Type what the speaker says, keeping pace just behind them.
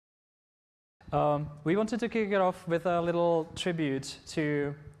We wanted to kick it off with a little tribute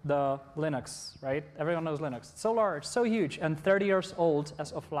to the Linux, right? Everyone knows Linux. It's so large, so huge, and 30 years old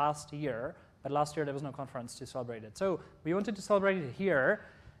as of last year. But last year there was no conference to celebrate it. So we wanted to celebrate it here,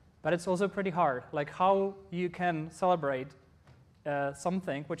 but it's also pretty hard. Like how you can celebrate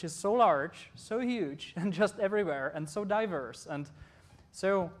something which is so large, so huge, and just everywhere, and so diverse. And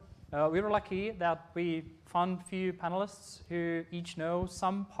so we were lucky that we found a few panelists who each know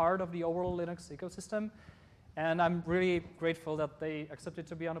some part of the overall Linux ecosystem. And I'm really grateful that they accepted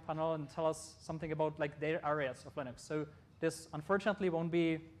to be on the panel and tell us something about like their areas of Linux. So this unfortunately won't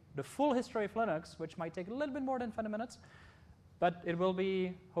be the full history of Linux, which might take a little bit more than 20 minutes, but it will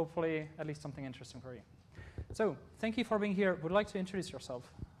be hopefully at least something interesting for you. So thank you for being here. Would you like to introduce yourself?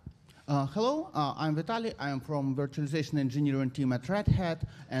 Hello, I'm Vitaly. I'm from virtualization engineering team at Red Hat,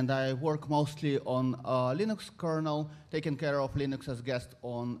 and I work mostly on Linux kernel, taking care of Linux as guest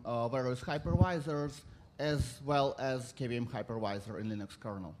on various hypervisors, as well as KVM hypervisor in Linux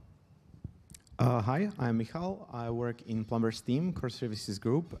kernel. Hi, I'm Michal. I work in Plumber's team, core services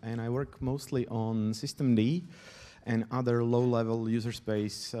group, and I work mostly on systemd and other low-level user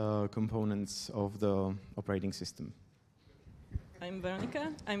space components of the operating system. I'm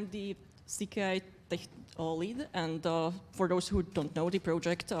Veronika. I'm the CKI tech lead, and for those who don't know the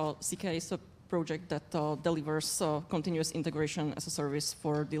project, CKI is a project that delivers continuous integration as a service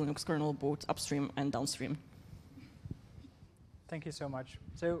for the Linux kernel, both upstream and downstream. Thank you so much.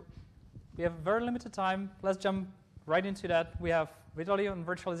 So we have very limited time. Let's jump right into that. We have Vitaly on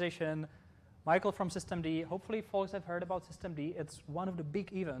virtualization, Michal from systemd. Hopefully folks have heard about systemd. It's one of the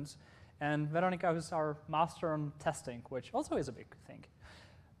big events. And Veronika, who's our master on testing, which also is a big thing.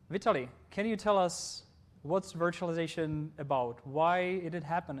 Vitaly, can you tell us what's virtualization about? Why did it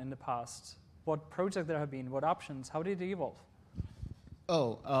happen in the past? What projects there have been? What options? How did it evolve?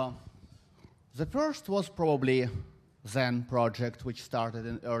 The first was probably Zen project, which started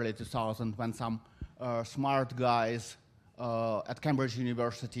in early 2000 when some smart guys at Cambridge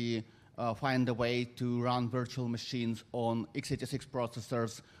University find a way to run virtual machines on x86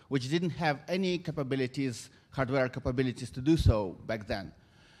 processors, which didn't have any capabilities, hardware capabilities to do so back then.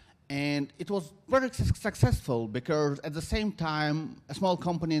 And it was very successful because at the same time, a small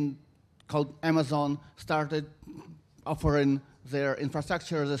company called Amazon started offering their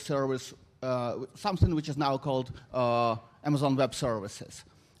infrastructure as a service, something which is now called Amazon Web Services.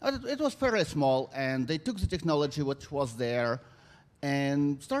 It was fairly small, and they took the technology which was there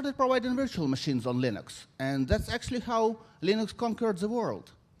and started providing virtual machines on Linux. And that's actually how Linux conquered the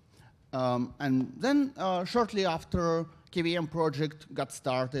world. And then shortly after, KVM project got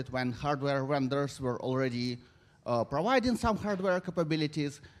started when hardware vendors were already providing some hardware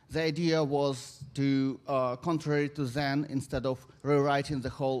capabilities. The idea was to, contrary to Zen, instead of rewriting the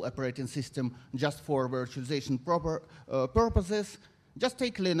whole operating system just for virtualization purposes, just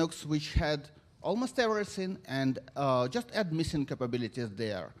take Linux, which had almost everything, and just add missing capabilities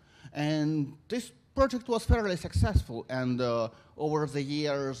there. And this project was fairly successful, and over the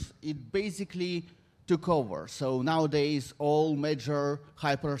years, it basically took over. So nowadays, all major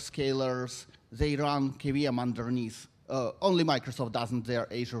hyperscalers, they run KVM underneath. Only Microsoft doesn't.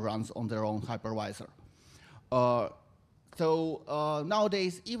 Their Azure runs on their own hypervisor. So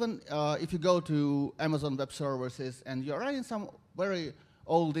nowadays, even if you go to Amazon Web Services and you're running some very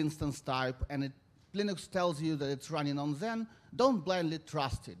old instance type, and Linux tells you that it's running on Zen, don't blindly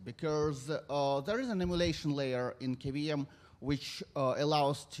trust it, because there is an emulation layer in KVM which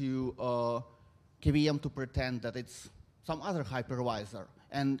allows KVM to pretend that it's some other hypervisor.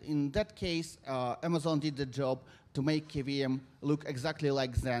 And in that case, Amazon did the job to make KVM look exactly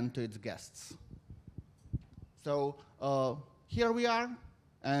like Zen to its guests. So here we are,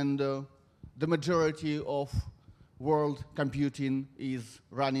 and the majority of world computing is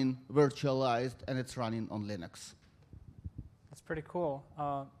running virtualized, and it's running on Linux. That's pretty cool.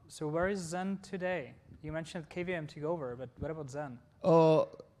 So where is Zen today? You mentioned KVM took over, but what about Zen?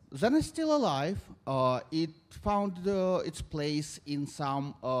 Zen is still alive. It found its place in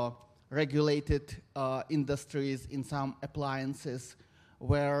some regulated industries, in some appliances,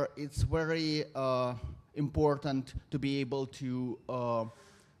 where it's very important to be able to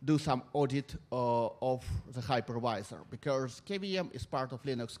do some audit of the hypervisor, because KVM is part of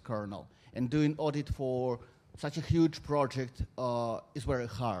Linux kernel, and doing audit for such a huge project is very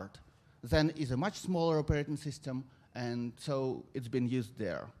hard. Zen is a much smaller operating system, and so it's been used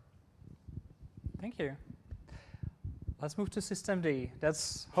there. Thank you. Let's move to systemd.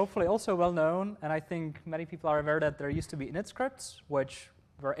 That's hopefully also well known, and I think many people are aware that there used to be init scripts, which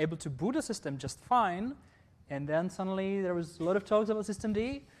were able to boot a system just fine, and then suddenly there was a lot of talks about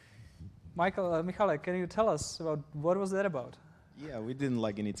systemd. Michal, can you tell us about what was that about? Yeah, we didn't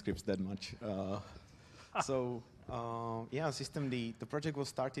like init scripts that much. Yeah, systemd, the project was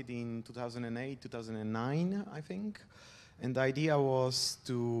started in 2008, 2009, I think. And the idea was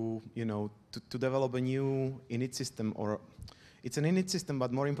to, to develop a new init system, or it's an init system,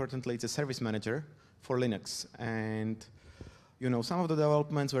 but more importantly, it's a service manager for Linux. And, some of the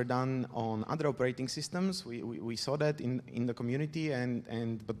developments were done on other operating systems. We saw that in the community,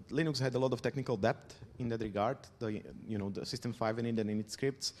 but Linux had a lot of technical debt in that regard. The System 5 init and init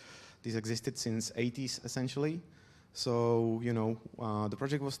scripts, these existed since 80s essentially. So, the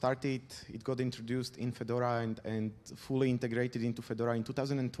project was started, it got introduced in Fedora and fully integrated into Fedora in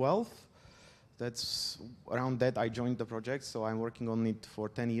 2012. That's around that I joined the project, so I'm working on it for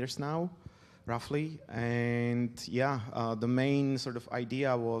 10 years now, roughly. And yeah, the main sort of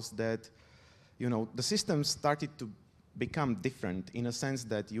idea was that, the system started to become different in a sense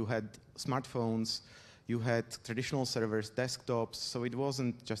that you had smartphones, you had traditional servers, desktops, so it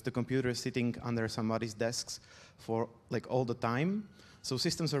wasn't just a computer sitting under somebody's desks for like all the time. So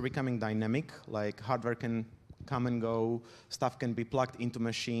systems are becoming dynamic, like hardware can come and go, stuff can be plugged into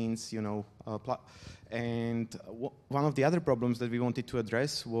machines, and one of the other problems that we wanted to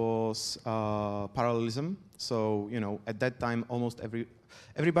address was parallelism. So, at that time, almost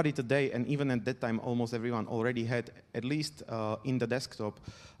everybody today, and even at that time, almost everyone already had, at least in the desktop,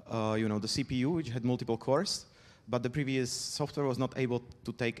 the CPU, which had multiple cores, but the previous software was not able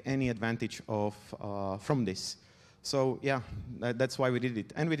to take any advantage of from this. So yeah, that's why we did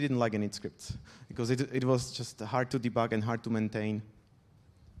it. And we didn't like init scripts, because it was just hard to debug and hard to maintain.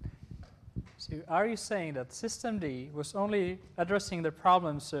 So are you saying that systemd was only addressing the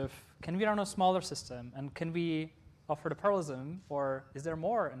problems of, can we run a smaller system, and can we offer the parallelism, or is there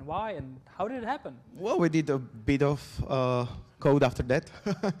more, and why, and how did it happen? Well, we did a bit of code after that.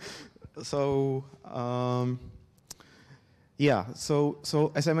 So yeah,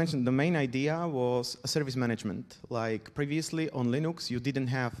 so as I mentioned, the main idea was service management. Like previously on Linux, you didn't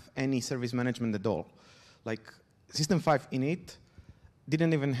have any service management at all. Like System 5 init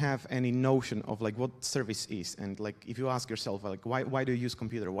didn't even have any notion of like what service is. And like if you ask yourself, like why do you use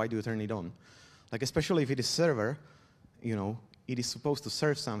computer? Why do you turn it on? Like especially if it is server, it is supposed to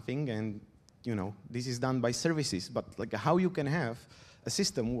serve something, and this is done by services. But like how you can have a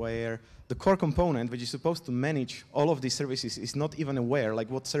system where the core component, which is supposed to manage all of these services, is not even aware like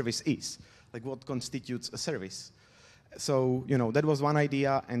what service is, like what constitutes a service. So that was one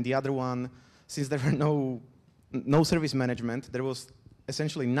idea, and the other one, since there were no service management, there was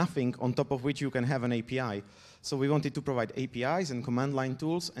essentially nothing on top of which you can have an API. So we wanted to provide APIs and command line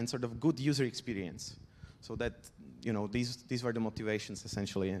tools and sort of good user experience. So that these were the motivations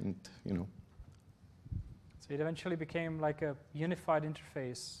essentially, and So it eventually became like a unified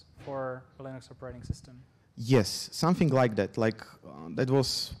interface for a Linux operating system. Yes, something like that. Like that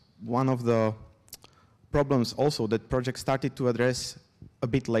was one of the problems also that project started to address a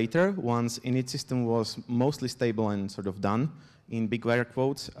bit later, once init system was mostly stable and sort of done, in big air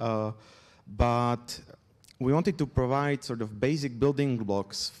quotes. But we wanted to provide sort of basic building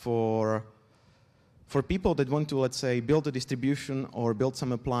blocks for people that want to, let's say, build a distribution or build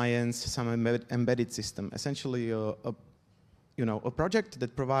some appliance, some embedded system. Essentially, a project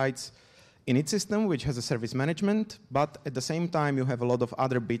that provides init system, which has a service management, but at the same time, you have a lot of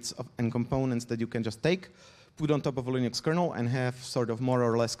other bits and components that you can just take, put on top of a Linux kernel, and have sort of more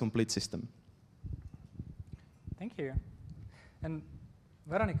or less complete system. Thank you. And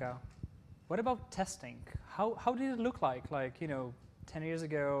Veronika, what about testing? How did it look like 10 years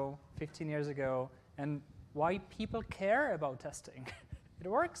ago, 15 years ago, and why people care about testing? It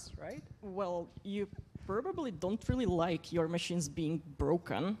works, right? Well, you probably don't really like your machines being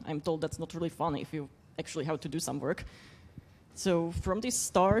broken. I'm told that's not really fun if you actually have to do some work. So from the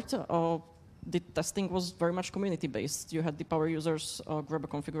start, the testing was very much community-based. You had the power users grab a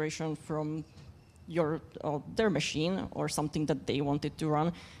configuration from their machine or something that they wanted to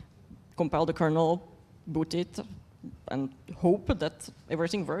run, compile the kernel, boot it, and hope that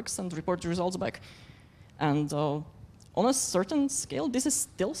everything works and report the results back. And on a certain scale, this is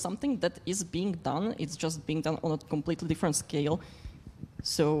still something that is being done. It's just being done on a completely different scale.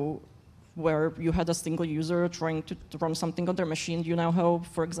 So where you had a single user trying to run something on their machine, you now have,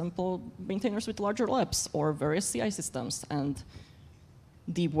 for example, maintainers with larger labs or various CI systems. And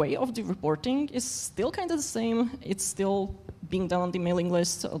the way of the reporting is still kind of the same. It's still being done on the mailing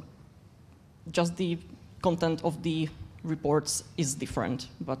list. Just the content of the reports is different.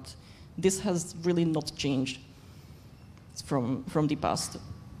 But this has really not changed from the past.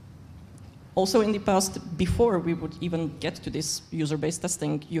 Also in the past, before we would even get to this user-based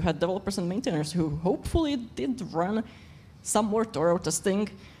testing, you had developers and maintainers who hopefully did run some more thorough testing.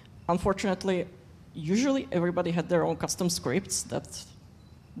 Unfortunately, usually everybody had their own custom scripts that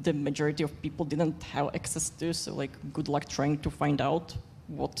the majority of people didn't have access to, so like good luck trying to find out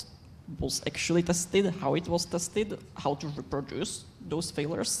what was actually tested, how it was tested, how to reproduce those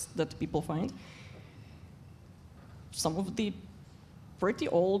failures that people find. Some of the pretty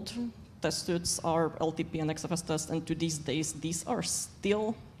old test suites are LTP and XFS test, and to these days, these are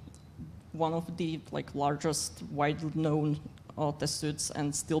still one of the largest, widely known test suites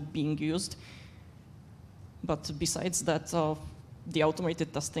and still being used. But besides that, the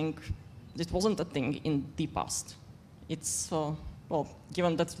automated testing, it wasn't a thing in the past. It's, well,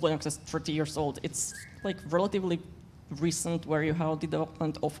 given that Linux is 30 years old, it's relatively recent where you have the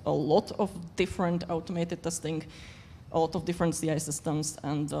development of a lot of different automated testing, a lot of different CI systems,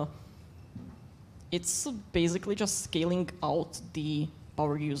 and it's basically just scaling out the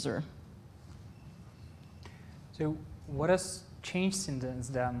power user. So what has changed since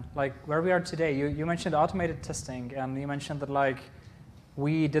then? Like where we are today, you mentioned automated testing, and you mentioned that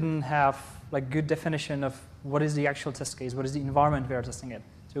we didn't have good definition of what is the actual test case, what is the environment we are testing it.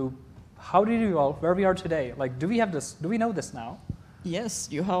 So how did you evolve where we are today? Do we have this? Do we know this now? Yes,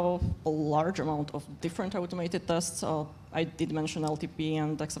 you have a large amount of different automated tests. I did mention LTP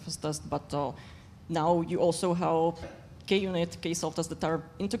and XFS test, but now you also have KUnit, K-self-tests that are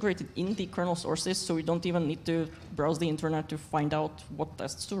integrated in the kernel sources, so you don't even need to browse the internet to find out what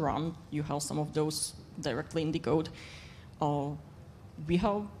tests to run. You have some of those directly in the code. We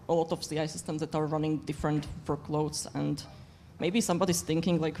have a lot of CI systems that are running different workloads, and maybe somebody's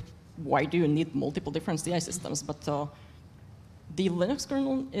thinking why do you need multiple different CI systems? But the Linux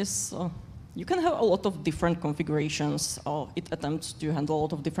kernel is, you can have a lot of different configurations. It attempts to handle a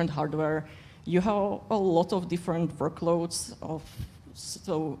lot of different hardware. You have a lot of different workloads.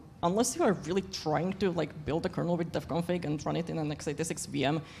 So unless you are really trying to build a kernel with DevConfig and run it in an x86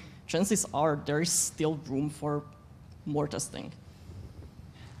 VM, chances are there is still room for more testing.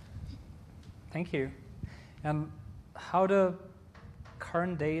 Thank you. And how do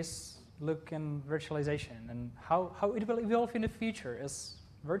current days look in virtualization, and how it will evolve in the future? Is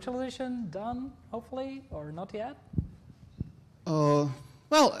virtualization done, hopefully, or not yet?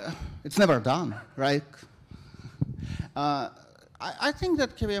 Well, it's never done, right? I think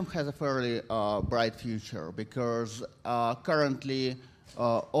that KVM has a fairly bright future because currently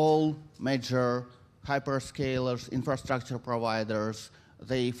all major hyperscalers, infrastructure providers,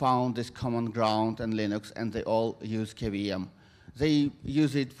 they found this common ground in Linux and they all use KVM. They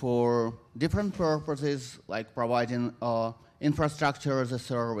use it for different purposes, like providing infrastructure as a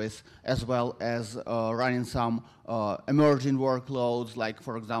service, as well as running some emerging workloads, like,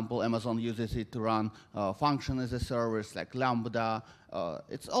 for example, Amazon uses it to run function as a service, like Lambda.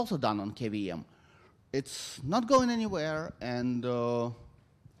 It's also done on KVM. It's not going anywhere, and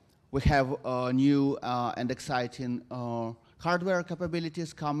we have new and exciting hardware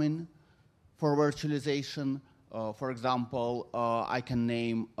capabilities coming for virtualization. For example, I can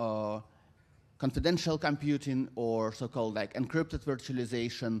name confidential computing or so-called encrypted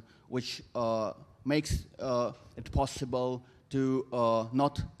virtualization, which makes it possible to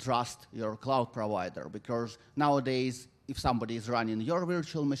not trust your cloud provider. Because nowadays, if somebody is running your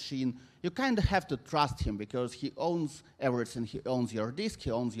virtual machine, you kind of have to trust him because he owns everything. He owns your disk, he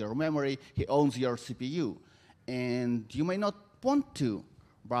owns your memory, he owns your CPU. And you may not want to,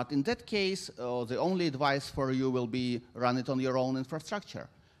 but in that case, the only advice for you will be run it on your own infrastructure.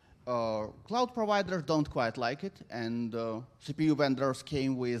 Cloud providers don't quite like it, and CPU vendors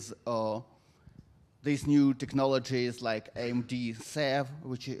came with these new technologies like AMD SEV,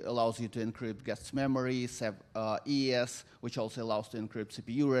 which allows you to encrypt guest memory, SEV ES, which also allows to encrypt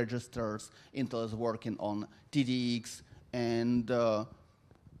CPU registers. Intel is working on TDX, and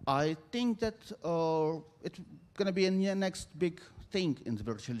I think that it's going to be a next big thing in the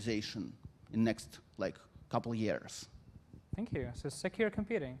virtualization in next couple years. Thank you. So secure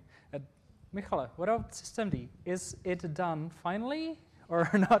computing. Michal, what about systemd? Is it done finally, or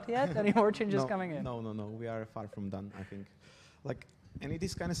not yet? Any more changes coming in? No. We are far from done, I think. And it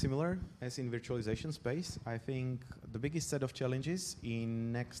is kind of similar as in virtualization space. I think the biggest set of challenges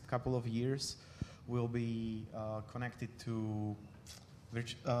in next couple of years will be connected to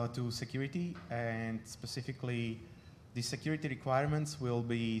security, and specifically the security requirements will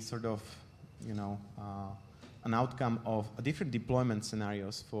be sort of, an outcome of different deployment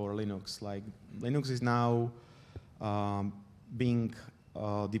scenarios for Linux. Like Linux is now being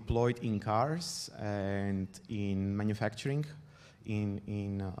deployed in cars and in manufacturing,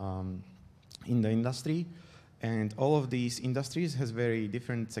 in in the industry. And all of these industries has very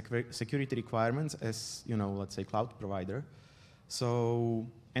different security requirements as, let's say, cloud provider. So,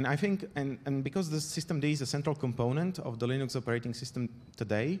 and I think, and because the systemd is a central component of the Linux operating system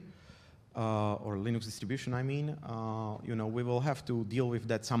today, or Linux distribution, I mean, we will have to deal with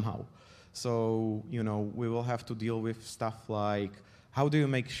that somehow. So, we will have to deal with stuff like, how do you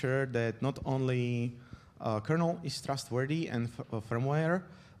make sure that not only kernel is trustworthy and firmware,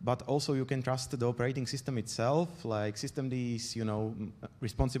 but also you can trust the operating system itself, like systemd is,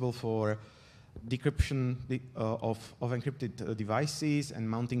 responsible for decryption of encrypted devices and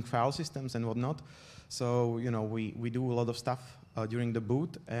mounting file systems and whatnot. So, we do a lot of stuff during the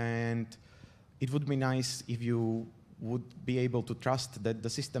boot, and it would be nice if you would be able to trust that the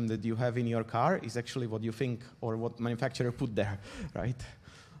system that you have in your car is actually what you think or what manufacturer put there, right?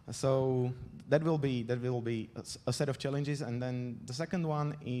 So that will be a set of challenges. And then the second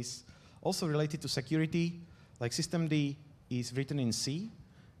one is also related to security. Like systemd is written in C,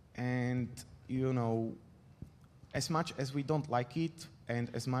 and as much as we don't like it, and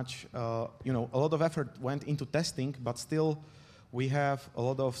as much a lot of effort went into testing, but still we have a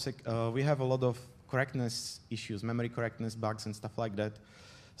lot of correctness issues, memory correctness bugs and stuff like that.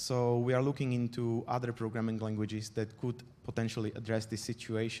 So we are looking into other programming languages that could potentially address this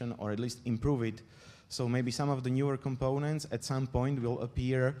situation or at least improve it. So maybe some of the newer components at some point will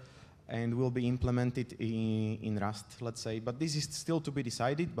appear and will be implemented in Rust, let's say. But this is still to be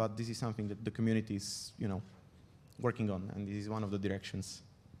decided, but this is something that the community is, working on, and this is one of the directions.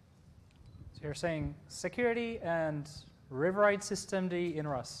 So you're saying security and rewrite systemd in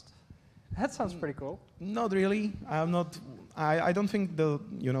Rust. That sounds pretty cool. Not really. I don't think the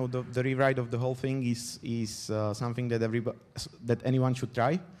rewrite of the whole thing is something that anyone should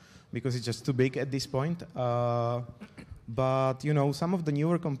try, because it's just too big at this point. But some of the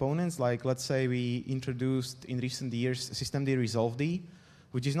newer components, like let's say we introduced in recent years systemd resolved,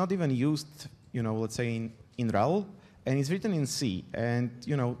 which is not even used, let's say in RHEL, and it's written in C, and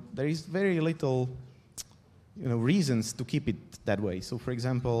there is very little reasons to keep it that way. So for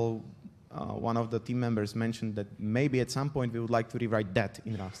example, one of the team members mentioned that maybe at some point we would like to rewrite that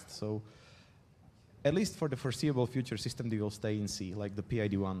in Rust. So at least for the foreseeable future, systemd will stay in C, like the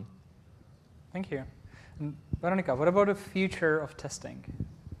PID one. Thank you. And Veronika, what about the future of testing?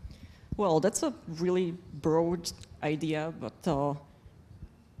 Well, that's a really broad idea, but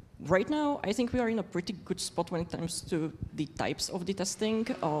right now I think we are in a pretty good spot when it comes to the types of the testing.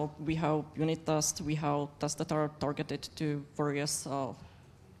 We have unit tests, we have tests that are targeted to various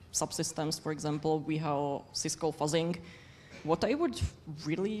subsystems, for example. We have syscall fuzzing. What I would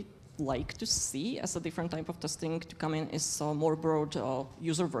really like to see as a different type of testing to come in is more broad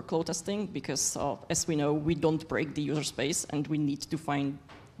user workload testing, because as we know, we don't break the user space and we need to find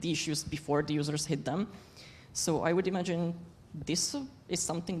the issues before the users hit them. So I would imagine this is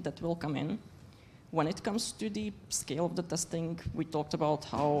something that will come in. When it comes to the scale of the testing, we talked about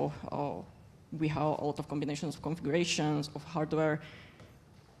how we have a lot of combinations of configurations of hardware.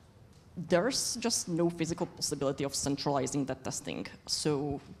 There's just no physical possibility of centralizing that testing.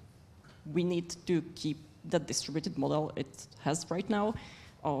 So we need to keep that distributed model it has right now.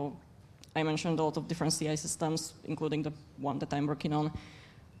 I mentioned a lot of different CI systems, including the one that I'm working on.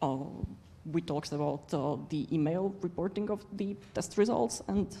 We talked about the email reporting of the test results,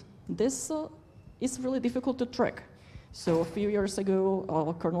 and this is really difficult to track. So a few years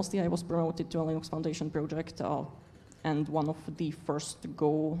ago, kernel CI was promoted to a Linux Foundation project, and one of the first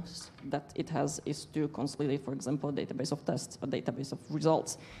goals that it has is to consolidate, for example, a database of tests, a database of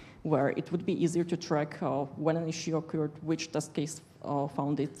results, where it would be easier to track when an issue occurred, which test case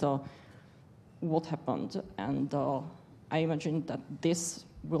found it, what happened. And I imagine that this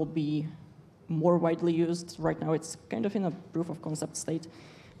will be more widely used. Right now it's kind of in a proof of concept state,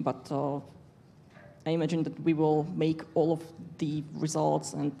 but I imagine that we will make all of the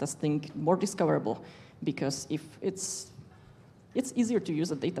results and testing more discoverable, because if it's easier to use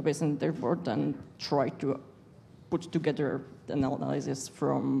a database and therefore than try to put together an analysis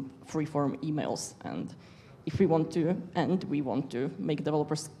from free-form emails. And if we want to make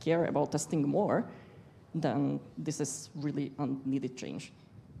developers care about testing more, then this is really unneeded change.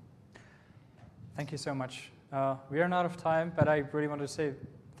 Thank you so much. We are out of time, but I really want to say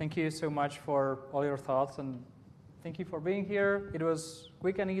thank you so much for all your thoughts, and thank you for being here. It was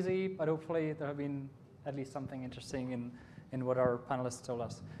quick and easy, but hopefully there have been at least something interesting in what our panelists told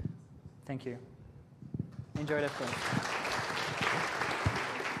us. Thank you. Enjoy that.